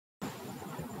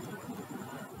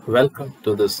Welcome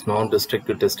to this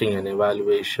non-destructive testing and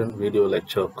evaluation video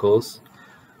lecture course,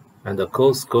 and the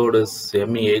course code is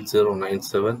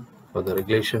ME8097 for the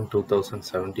regulation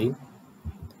 2017.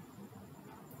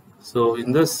 So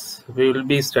in this we will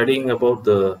be studying about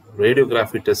the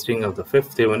radiography testing of the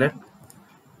 5th unit,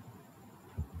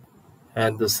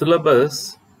 and the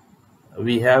syllabus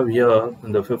we have here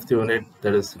in the 5th unit,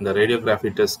 that is in the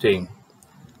radiography testing,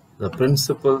 the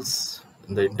principles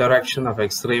in the interaction of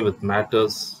X-ray with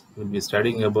matters. We'll be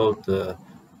studying about the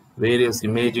various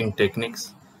imaging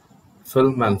techniques,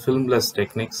 film and filmless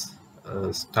techniques,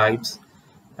 types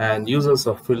and uses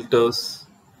of filters,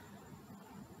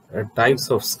 types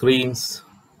of screens,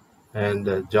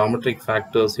 and geometric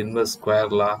factors, inverse square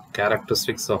law,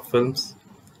 characteristics of films,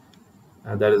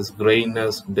 and that is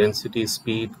graininess, density,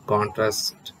 speed,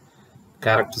 contrast,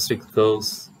 characteristic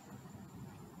curves,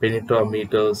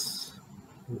 penetrometers,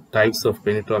 types of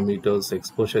penetrometers,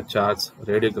 exposure charts,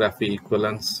 radiography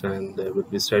equivalents, and we'll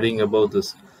be studying about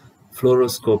this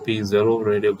fluoroscopy, zero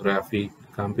radiography,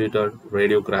 computer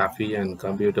radiography, and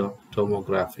computer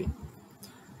tomography.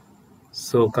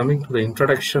 So coming to the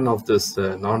introduction of this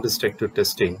non-destructive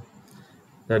testing,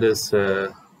 that is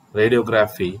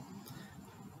radiography,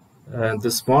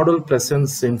 this model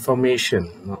presents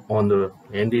information on the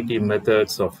Ndte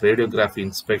methods of radiography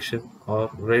inspection or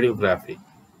radiography.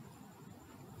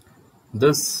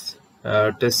 This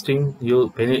testing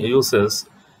uses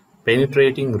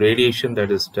penetrating radiation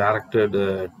that is directed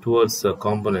towards a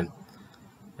component,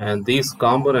 and these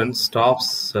components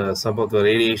stops some of the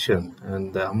radiation,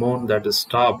 and the amount that is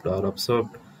stopped or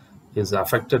absorbed is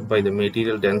affected by the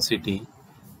material density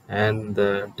and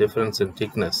the difference in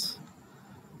thickness.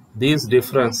 These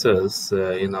differences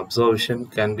in absorption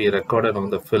can be recorded on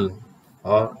the film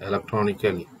or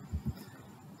electronically.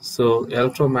 So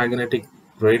electromagnetic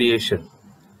radiation.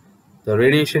 The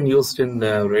radiation used in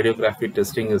radiography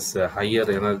testing is higher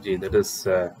energy, that is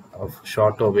of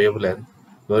shorter wavelength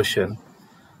version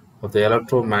of the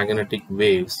electromagnetic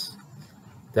waves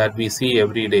that we see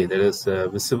every day. That is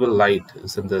visible light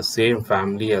is in the same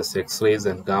family as X-rays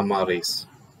and gamma rays.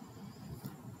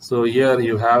 So here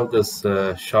you have this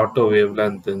shorter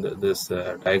wavelength in this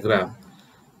diagram,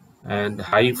 and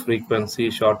high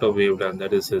frequency shorter wavelength,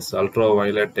 that is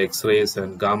ultraviolet, X-rays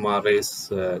and gamma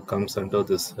rays comes under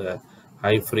this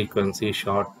high frequency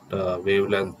short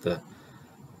wavelength,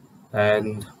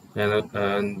 and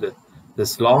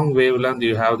this long wavelength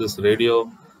you have this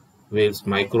radio waves,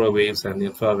 microwaves and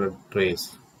infrared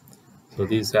rays. So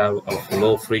these have of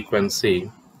low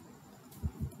frequency.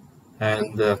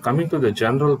 And coming to the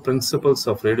general principles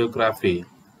of radiography,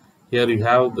 here you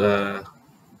have the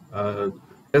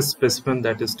test specimen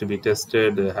that is to be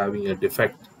tested having a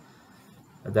defect,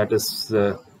 that is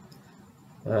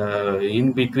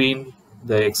in between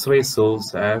the X-ray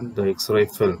source and the X-ray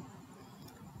film.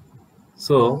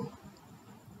 So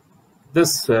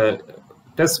this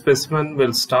test specimen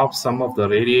will stop some of the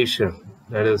radiation,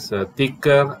 that is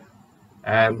thicker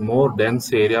and more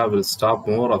dense area will stop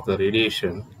more of the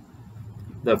radiation.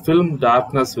 The film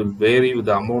darkness will vary with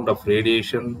the amount of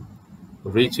radiation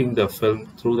reaching the film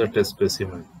through the test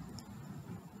specimen.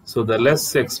 So the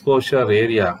less exposure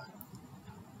area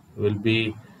will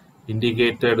be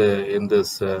indicated in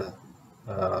this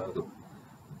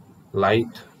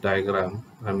light diagram,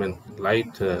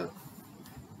 light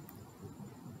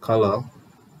color,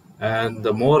 and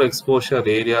the more exposure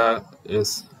area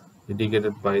is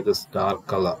indicated by this dark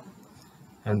color.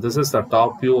 And this is the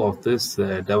top view of this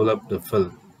developed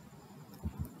film.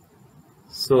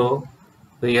 So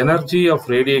the energy of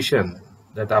radiation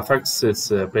that affects its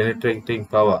penetrating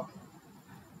power.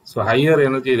 So higher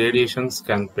energy radiations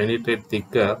can penetrate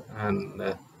thicker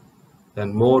and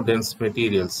than more dense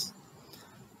materials.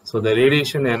 So the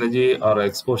radiation energy or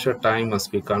exposure time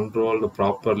must be controlled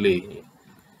properly.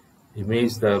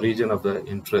 Image the region of the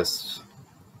interest.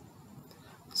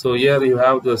 So here you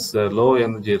have this low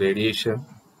energy radiation,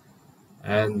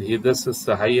 and this is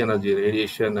the high energy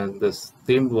radiation, and this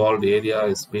thin walled area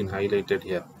is being highlighted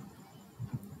here.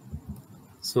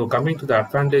 So coming to the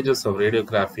advantages of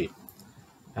radiography,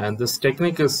 and this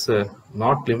technique is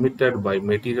not limited by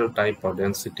material type or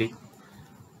density,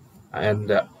 and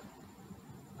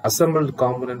assembled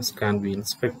components can be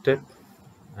inspected,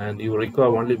 and you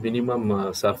require only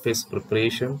minimum surface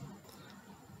preparation,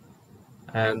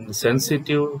 and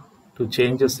sensitive to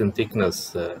changes in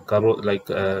thickness. This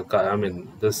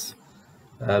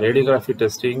radiography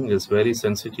testing is very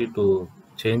sensitive to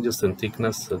changes in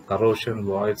thickness, corrosion,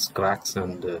 voids, cracks,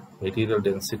 and material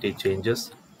density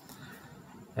changes.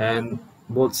 And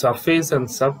both surface and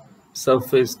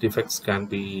surface defects can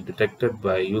be detected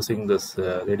by using this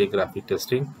radiography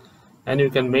testing, and you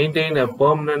can maintain a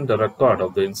permanent record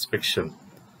of the inspection.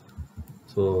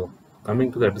 So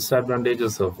coming to the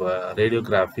disadvantages of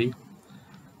radiography,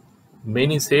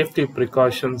 many safety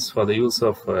precautions for the use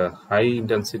of high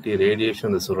intensity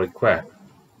radiation is required,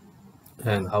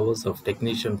 and hours of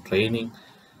technician training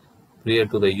prior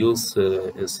to the use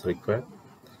is required.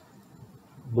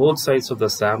 Both sides of the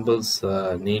samples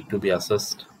need to be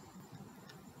assessed,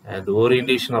 and the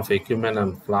orientation of equipment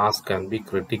and flask can be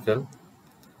critical,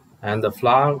 and the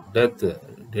flow depth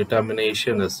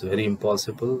determination is very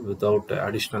impossible without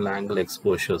additional angle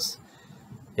exposures.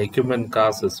 Equipment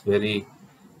cost is very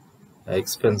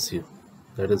expensive.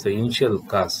 That is, the initial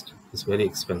cost is very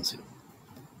expensive.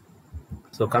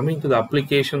 So coming to the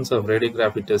applications of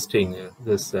radiography testing,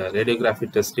 this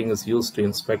radiography testing is used to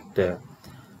inspect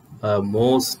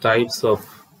most types of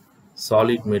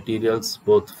solid materials,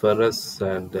 both ferrous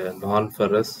and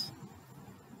non-ferrous,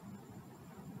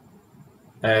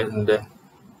 and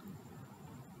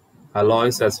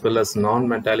alloys, as well as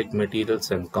non-metallic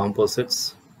materials and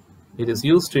composites. It is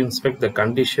used to inspect the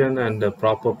condition and the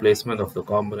proper placement of the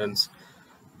components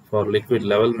for liquid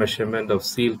level measurement of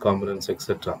seal components,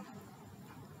 etc.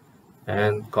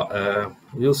 And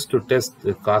used to test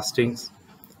the castings,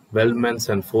 weldments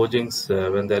and forgings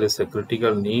when there is a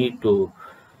critical need to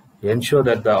ensure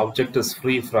that the object is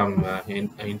free from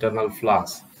internal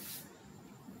flaws.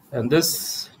 And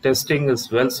this testing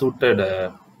is well suited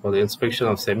for the inspection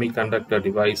of semiconductor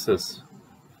devices,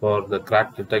 for the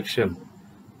crack detection,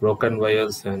 broken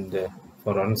wires, and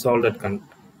for unsoldered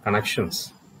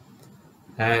connections,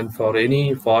 and for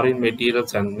any foreign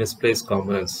materials and misplaced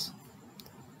components.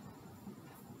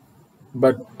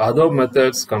 But other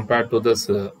methods compared to this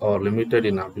are limited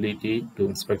in ability to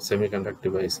inspect semiconductor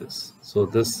devices. So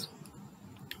this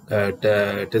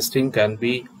testing can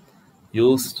be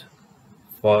used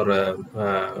for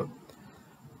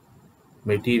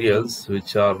materials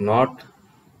which are not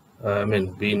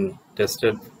being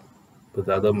tested with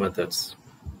other methods.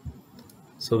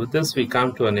 So with this we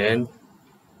come to an end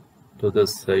to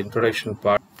this introduction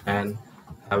part, and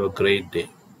have a great day.